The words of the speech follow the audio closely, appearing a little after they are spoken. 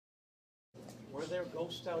Were there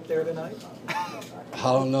ghosts out there tonight? I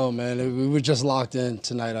don't know, man. We were just locked in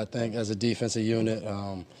tonight, I think, as a defensive unit.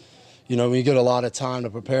 You know, when you get a lot of time to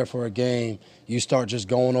prepare for a game, you start just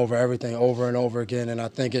going over everything over and over again. And I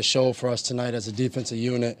think it showed for us tonight as a defensive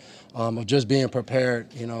unit of just being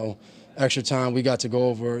prepared. You know, extra time we got to go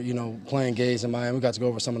over, you know, playing Gaze in Miami. We got to go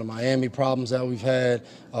over some of the Miami problems that we've had,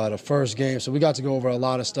 the first game. So we got to go over a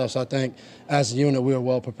lot of stuff. So I think as a unit, we were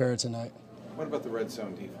well prepared tonight. What about the red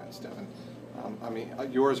zone defense, Devin? I mean,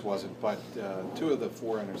 yours wasn't, but 2 of the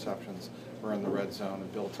 4 interceptions were in the red zone,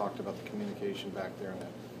 and Bill talked about the communication back there in the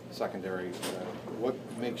secondary. What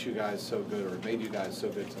makes you guys so good, or made you guys so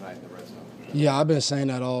good tonight in the red zone? Yeah, I've been saying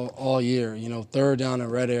that all year. You know, third down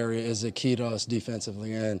and red area is the key to us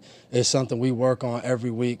defensively, and it's something we work on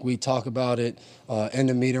every week. We talk about it in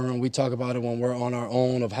the meeting room. We talk about it when we're on our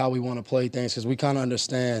own of how we want to play things, because we kind of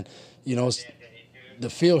understand, you know, the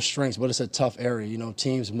field strengths, but it's a tough area. You know,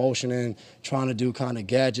 teams motioning, trying to do kind of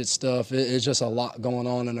gadget stuff. It's just a lot going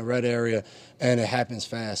on in the red area, and it happens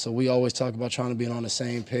fast. So we always talk about trying to be on the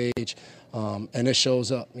same page, and it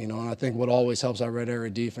shows up, you know. And I think what always helps our red area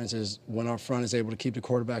defense is when our front is able to keep the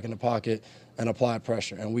quarterback in the pocket and apply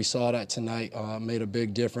pressure. And we saw that tonight, made a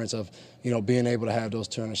big difference of, you know, being able to have those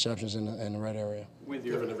 2 interceptions in the red area. With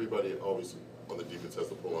your everybody obviously on the defense has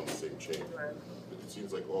to pull on the same chain. It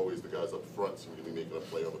seems like always the guys up front seem to be making a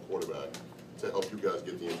play on the quarterback to help you guys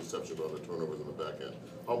get the interceptions on the turnovers in the back end.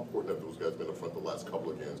 How important have those guys been up front the last couple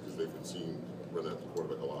of games, because they've been seen run at the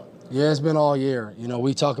quarterback a lot? Yeah, it's been all year. You know,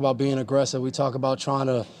 we talk about being aggressive. We talk about trying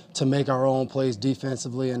to make our own plays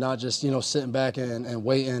defensively and not just, you know, sitting back and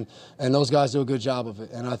waiting. And those guys do a good job of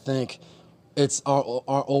it. And I think it's our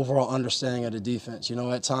overall understanding of the defense. You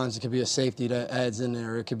know, at times it could be a safety that adds in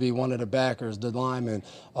there. It could be one of the backers, the lineman,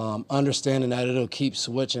 understanding that it'll keep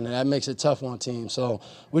switching, and that makes it tough on teams. So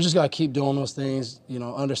we just got to keep doing those things, you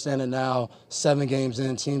know, understanding now 7 games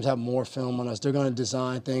in, teams have more film on us. They're going to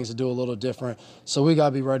design things to do a little different. So we got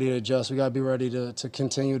to be ready to adjust. We got to be ready to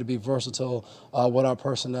continue to be versatile with our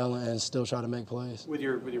personnel and still try to make plays. With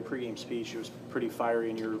your pregame speech, it was pretty fiery,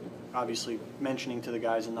 and you're obviously mentioning to the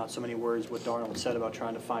guys in not so many words what Darnold said about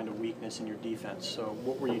trying to find a weakness in your defense. So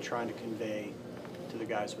what were you trying to convey to the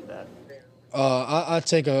guys with that? I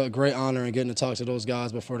take a great honor in getting to talk to those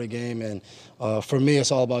guys before the game, and for me,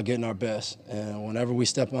 it's all about getting our best. And whenever we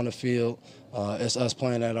step on the field, it's us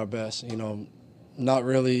playing at our best. You know, not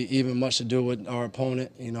really even much to do with our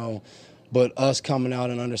opponent, you know, but us coming out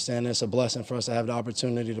and understanding it's a blessing for us to have the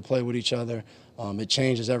opportunity to play with each other. It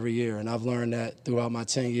changes every year, and I've learned that throughout my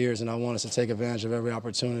 10 years, and I want us to take advantage of every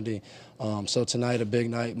opportunity. So tonight, a big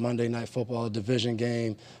night, Monday Night Football, a division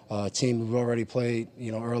game, team we've already played,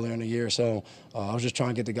 you know, earlier in the year. So I was just trying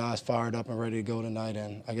to get the guys fired up and ready to go tonight,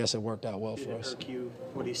 and I guess it worked out well for us. Did it irk you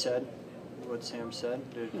what he said, what Sam said?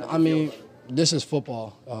 I mean, this is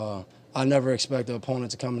football. I never expect the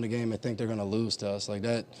opponent to come in the game and think they're going to lose to us. Like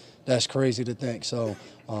that's crazy to think. So,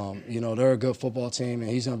 you know, they're a good football team, and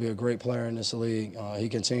he's going to be a great player in this league. He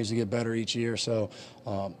continues to get better each year. So,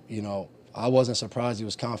 you know, I wasn't surprised he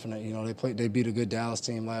was confident. You know, they beat a good Dallas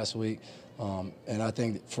team last week. And I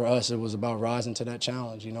think for us it was about rising to that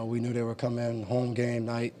challenge. You know, we knew they were coming home game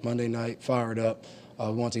night, Monday night, fired up.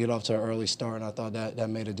 We wanted to get off to an early start, and I thought that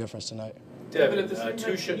made a difference tonight. Devin,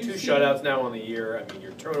 two shutouts now on the year. I mean,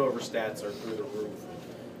 your turnover stats are through the roof,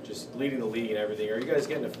 just leading the league and everything. Are you guys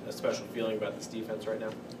getting a special feeling about this defense right now?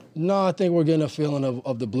 No, I think we're getting a feeling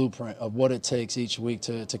of the blueprint of what it takes each week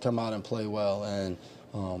to come out and play well. And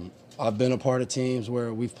I've been a part of teams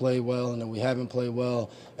where we've played well and then we haven't played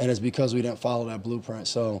well, and it's because we didn't follow that blueprint.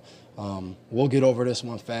 So we'll get over this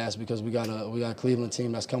one fast, because we got a Cleveland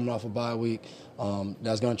team that's coming off a bye week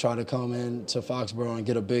that's going to try to come in to Foxborough and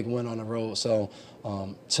get a big win on the road. So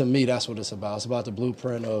to me, that's what it's about. It's about the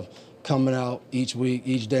blueprint of coming out each week,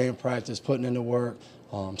 each day in practice, putting in the work,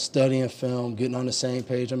 studying film, getting on the same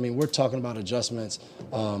page. I mean, we're talking about adjustments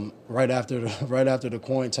right after the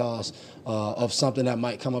coin toss of something that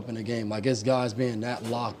might come up in the game. Like, it's guys being that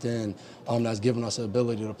locked in that's giving us the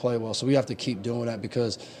ability to play well. So we have to keep doing that,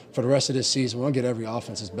 because for the rest of this season, we're gonna get every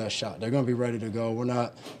offense's best shot. They're gonna be ready to go. We're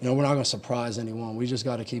not gonna surprise anyone. We just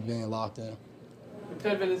got to keep being locked in.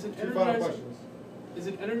 Devin, is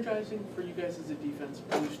it energizing for you guys as a defense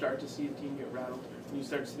when you start to see a team get rattled, when you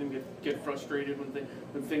start to see them get frustrated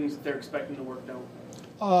when things that they're expecting to work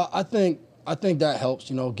out? I think that helps.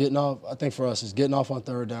 You know, getting off. I think for us is getting off on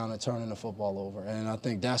third down and turning the football over, and I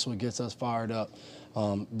think that's what gets us fired up.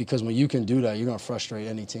 Because when you can do that, you're going to frustrate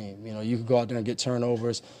any team. You know, you can go out there and get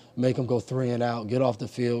turnovers, make them go 3 and out, get off the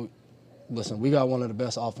field. listen, we got one of the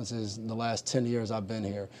best offenses in the last 10 years I've been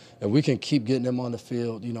here. If we can keep getting them on the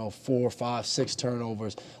field, 4, 5, 6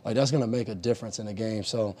 turnovers, like that's going to make a difference in the game.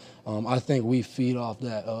 So I think we feed off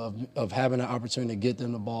that of having an opportunity to get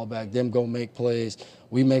them the ball back, them go make plays.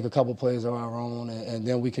 We make a couple plays of our own, and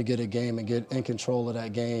then we could get a game and get in control of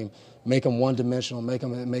that game, make them one-dimensional, make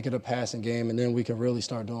it a passing game, and then we can really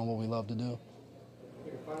start doing what we love to do.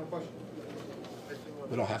 Final question.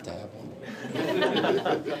 We don't have to have one.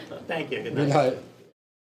 Thank you. Good Good night. night.